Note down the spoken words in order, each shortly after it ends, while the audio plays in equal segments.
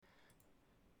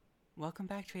Welcome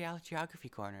back to Real's Geography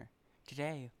Corner.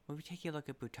 Today, we'll be taking a look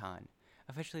at Bhutan,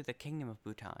 officially the Kingdom of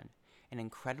Bhutan, an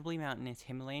incredibly mountainous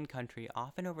Himalayan country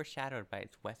often overshadowed by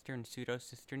its western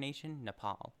pseudo-sister nation,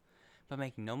 Nepal. But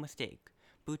make no mistake,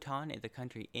 Bhutan is a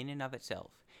country in and of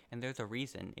itself, and there's a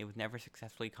reason it was never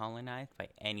successfully colonized by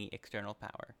any external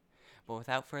power. But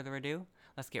without further ado,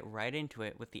 let's get right into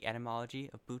it with the etymology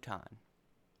of Bhutan.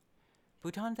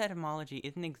 Bhutan's etymology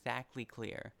isn't exactly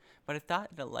clear, but it's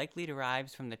thought that it likely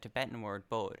derives from the Tibetan word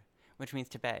bod, which means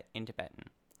Tibet in Tibetan.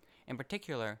 In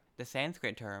particular, the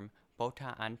Sanskrit term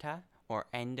Bhota Anta, or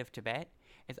end of Tibet,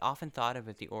 is often thought of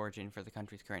as the origin for the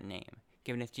country's current name,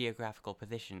 given its geographical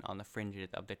position on the fringes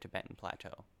of the Tibetan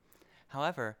plateau.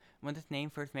 However, when this name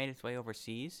first made its way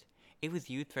overseas, it was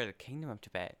used for the Kingdom of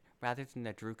Tibet rather than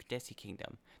the Druk Desi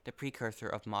Kingdom, the precursor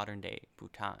of modern day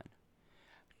Bhutan.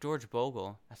 George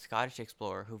Bogle, a Scottish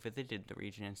explorer who visited the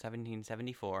region in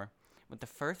 1774, was the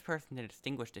first person to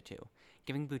distinguish the two,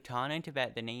 giving Bhutan and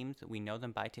Tibet the names we know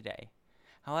them by today.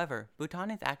 However,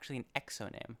 Bhutan is actually an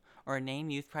exonym, or a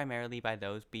name used primarily by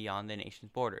those beyond the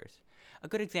nation's borders. A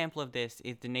good example of this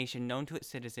is the nation known to its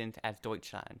citizens as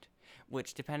Deutschland,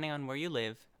 which, depending on where you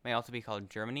live, may also be called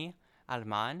Germany,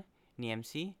 Alman,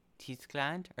 Niemcy,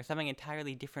 Tyskland, or something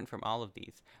entirely different from all of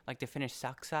these, like the Finnish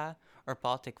Saksa or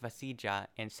Baltic Vasija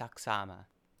and Saksama.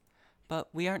 But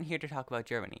we aren't here to talk about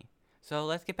Germany, so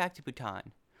let's get back to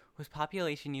Bhutan, whose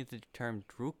population uses the term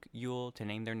Druk Yul to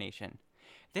name their nation.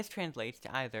 This translates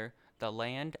to either the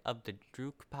land of the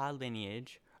Drukpa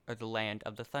lineage or the land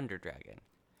of the Thunder Dragon.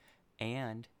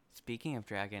 And, speaking of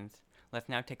dragons, let's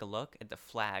now take a look at the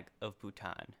flag of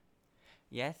Bhutan.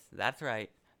 Yes, that's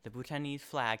right, the Bhutanese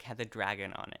flag has a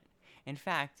dragon on it. In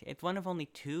fact, it's one of only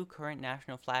two current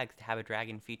national flags to have a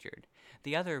dragon featured,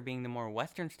 the other being the more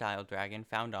Western style dragon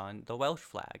found on the Welsh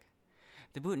flag.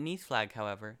 The Bhutanese flag,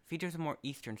 however, features a more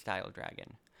Eastern style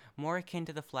dragon, more akin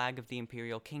to the flag of the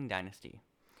Imperial Qing dynasty.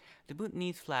 The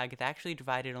Bhutanese flag is actually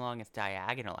divided along its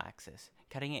diagonal axis,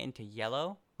 cutting it into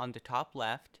yellow on the top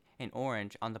left and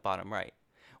orange on the bottom right,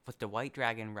 with the white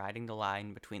dragon riding the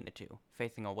line between the two,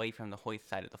 facing away from the hoist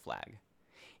side of the flag.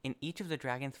 In each of the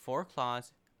dragon's four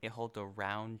claws, it holds a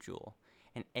round jewel,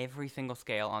 and every single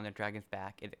scale on the dragon's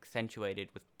back is accentuated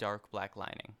with dark black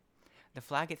lining. The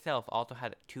flag itself also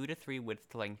has a 2 to 3 width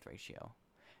to length ratio.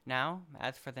 Now,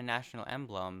 as for the national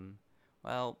emblem,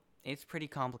 well, it's pretty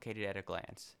complicated at a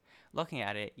glance. Looking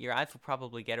at it, your eyes will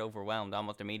probably get overwhelmed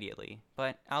almost immediately,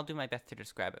 but I'll do my best to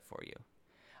describe it for you.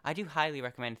 I do highly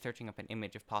recommend searching up an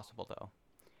image if possible, though.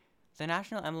 The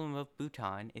national emblem of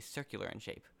Bhutan is circular in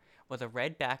shape, with a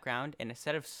red background and a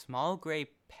set of small gray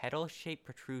petal-shaped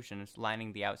protrusions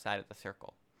lining the outside of the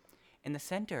circle. In the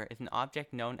center is an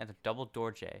object known as a double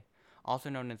dorje, also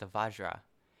known as a vajra,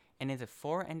 and is a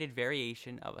four-ended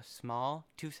variation of a small,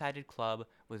 two-sided club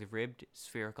with ribbed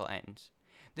spherical ends.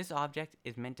 This object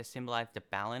is meant to symbolize the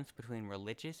balance between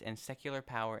religious and secular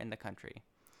power in the country.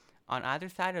 On either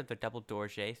side of the double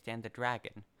dorje stands a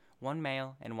dragon, one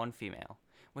male and one female,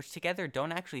 which together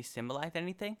don't actually symbolize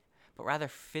anything, but rather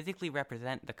physically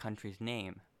represent the country's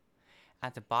name.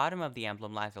 At the bottom of the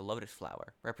emblem lies a lotus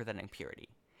flower, representing purity,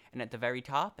 and at the very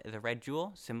top is a red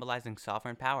jewel symbolizing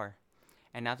sovereign power.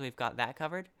 And now that we've got that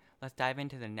covered, let's dive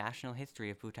into the national history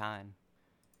of Bhutan.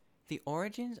 The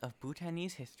origins of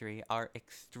Bhutanese history are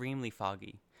extremely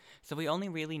foggy, so we only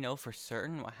really know for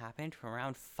certain what happened from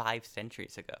around 5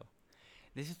 centuries ago.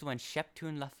 This is when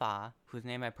Sheptun Lafa, whose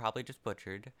name I probably just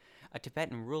butchered, a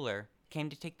Tibetan ruler, came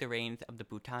to take the reins of the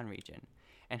Bhutan region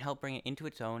and help bring it into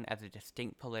its own as a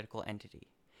distinct political entity.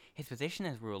 His position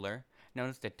as ruler, known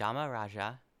as the Dhamma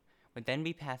Raja, would then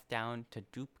be passed down to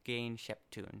Drupgane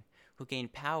Sheptun, who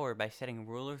gained power by setting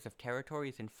rulers of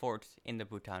territories and forts in the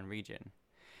Bhutan region.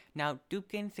 Now,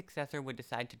 Drupgane's successor would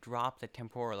decide to drop the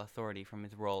temporal authority from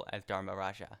his role as Dharma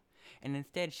Raja, and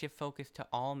instead shift focus to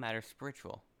all matters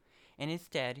spiritual. And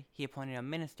instead, he appointed a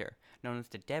minister, known as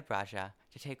the Deb Raja,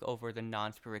 to take over the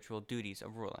non-spiritual duties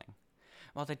of ruling.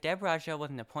 While the Deb Raja was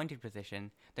an appointed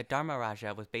position, the Dharma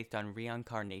Raja was based on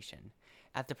reincarnation,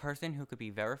 as the person who could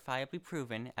be verifiably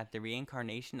proven as the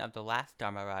reincarnation of the last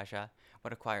Dharma Raja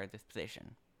would acquire this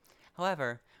position.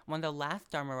 However, when the last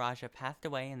Dharma Raja passed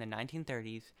away in the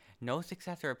 1930s, no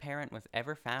successor apparent was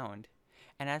ever found,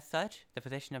 and as such, the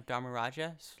position of Dharma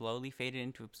Raja slowly faded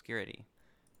into obscurity.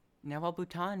 Now, while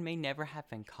Bhutan may never have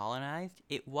been colonized,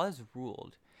 it was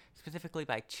ruled, specifically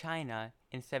by China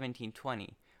in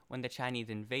 1720, when the Chinese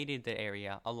invaded the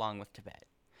area along with Tibet.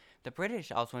 The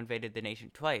British also invaded the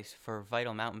nation twice for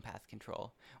vital mountain pass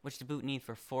control, which the Bhutanese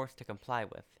were forced to comply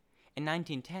with. In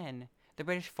 1910, the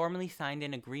British formally signed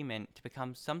an agreement to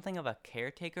become something of a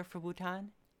caretaker for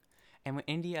Bhutan, And when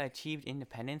India achieved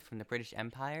independence from the British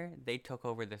Empire, they took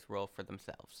over this role for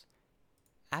themselves.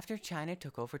 After China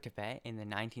took over Tibet in the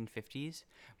 1950s,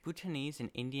 Bhutanese and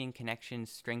Indian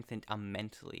connections strengthened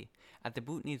immensely, as the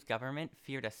Bhutanese government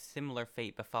feared a similar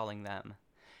fate befalling them.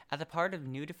 As a part of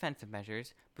new defensive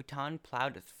measures, Bhutan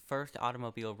plowed its first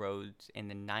automobile roads in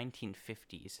the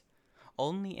 1950s.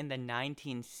 Only in the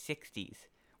 1960s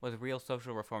was real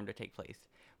social reform to take place,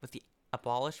 with the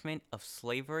abolishment of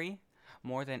slavery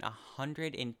more than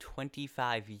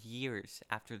 125 years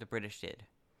after the British did.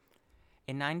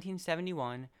 In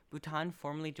 1971, Bhutan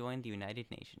formally joined the United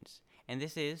Nations, and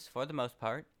this is, for the most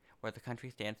part, where the country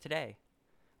stands today.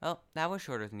 Well, that was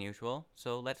shorter than usual,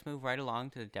 so let's move right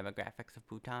along to the demographics of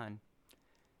Bhutan.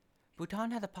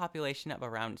 Bhutan has a population of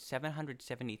around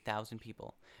 770,000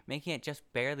 people, making it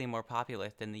just barely more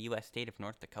populous than the US state of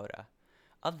North Dakota.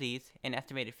 Of these, an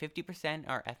estimated 50%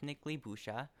 are ethnically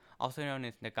Busha, also known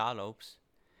as Nagalops,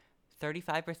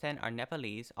 35% are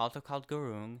Nepalese, also called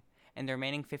Gurung, and the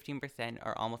remaining 15%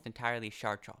 are almost entirely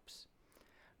Sharchops.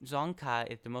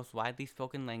 Dzongkha is the most widely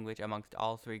spoken language amongst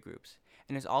all three groups,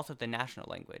 and is also the national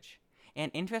language.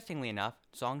 And interestingly enough,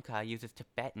 Dzongkha uses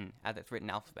Tibetan as its written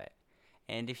alphabet.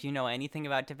 And if you know anything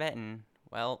about Tibetan,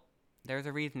 well, there's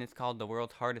a reason it's called the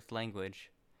world's hardest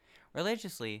language.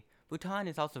 Religiously, Bhutan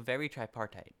is also very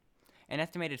tripartite. An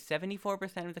estimated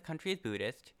 74% of the country is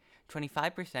Buddhist,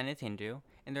 25% is Hindu,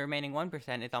 and the remaining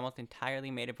 1% is almost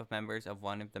entirely made up of members of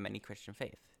one of the many Christian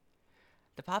faiths.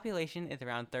 The population is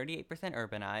around 38%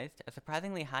 urbanized, a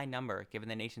surprisingly high number given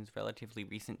the nation's relatively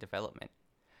recent development.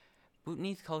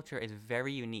 Bhutanese culture is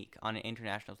very unique on an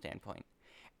international standpoint,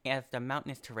 as the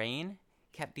mountainous terrain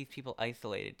kept these people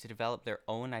isolated to develop their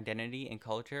own identity and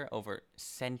culture over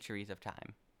centuries of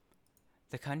time.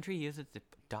 The country uses the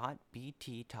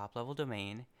 .bt top-level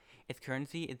domain. Its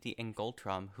currency is the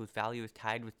Ngultram, whose value is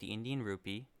tied with the Indian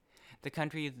rupee. The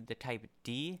country uses the type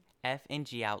D, F, and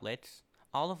G outlets,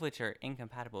 all of which are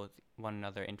incompatible with one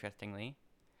another, interestingly.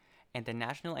 And the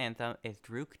national anthem is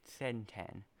Druk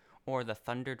Tsenten, or the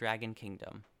Thunder Dragon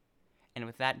Kingdom. And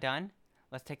with that done,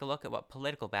 let's take a look at what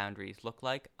political boundaries look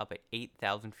like up at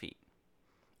 8,000 feet.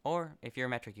 Or, if you're a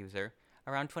metric user,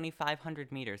 around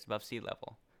 2,500 meters above sea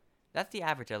level. That's the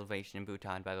average elevation in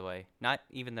Bhutan, by the way, not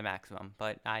even the maximum,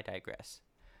 but I digress.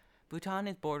 Bhutan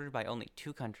is bordered by only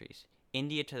two countries,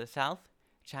 India to the south,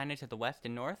 China to the west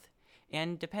and north,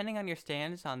 and depending on your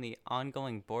stance on the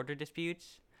ongoing border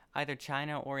disputes, either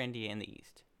China or India in the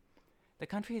east. The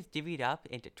country is divvied up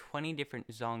into 20 different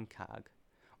dzongkhag,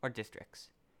 or districts.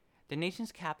 The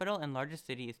nation's capital and largest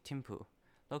city is Thimphu,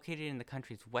 located in the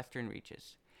country's western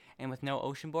reaches. And with no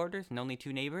ocean borders and only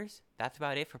two neighbors, that's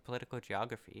about it for political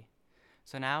geography.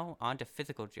 So now, on to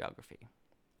physical geography.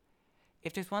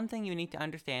 If there's one thing you need to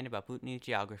understand about Bhutanese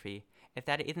geography, it's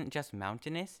that it isn't just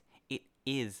mountainous, it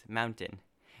is mountain.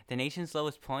 The nation's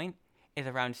lowest point is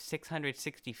around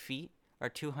 660 feet, or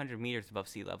 200 meters above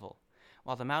sea level,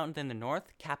 while the mountains in the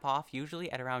north cap off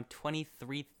usually at around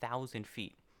 23,000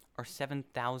 feet, or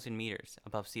 7,000 meters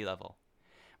above sea level.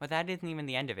 But that isn't even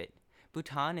the end of it.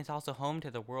 Bhutan is also home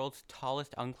to the world's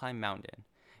tallest unclimbed mountain,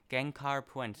 Gangkhar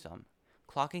Puensum,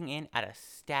 clocking in at a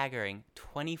staggering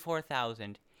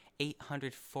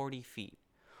 24,840 feet,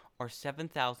 or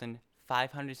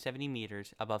 7,570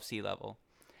 meters above sea level,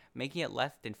 making it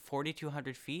less than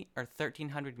 4,200 feet or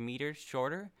 1,300 meters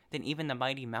shorter than even the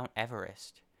mighty Mount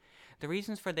Everest. The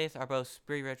reasons for this are both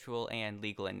spiritual and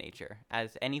legal in nature,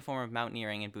 as any form of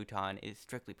mountaineering in Bhutan is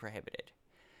strictly prohibited.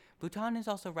 Bhutan is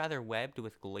also rather webbed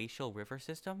with glacial river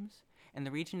systems, and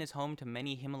the region is home to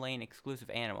many Himalayan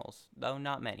exclusive animals, though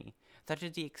not many, such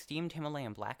as the extinct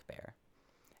Himalayan black bear.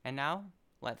 And now,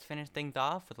 let's finish things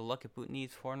off with a look at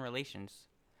Bhutanese foreign relations.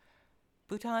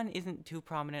 Bhutan isn't too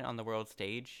prominent on the world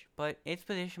stage, but its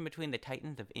position between the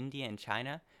titans of India and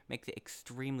China makes it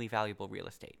extremely valuable real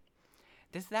estate.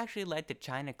 This has actually led to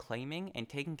China claiming and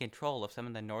taking control of some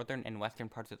of the northern and western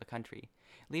parts of the country,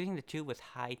 leaving the two with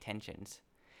high tensions.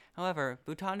 However,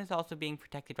 Bhutan is also being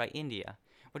protected by India,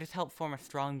 which has helped form a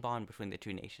strong bond between the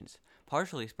two nations,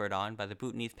 partially spurred on by the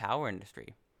Bhutanese power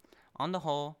industry. On the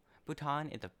whole, Bhutan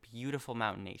is a beautiful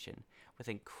mountain nation, with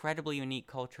incredibly unique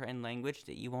culture and language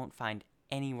that you won't find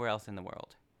anywhere else in the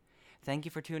world. Thank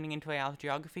you for tuning into Ayala's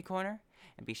Geography Corner,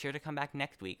 and be sure to come back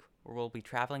next week, where we'll be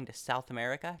traveling to South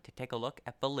America to take a look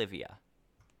at Bolivia.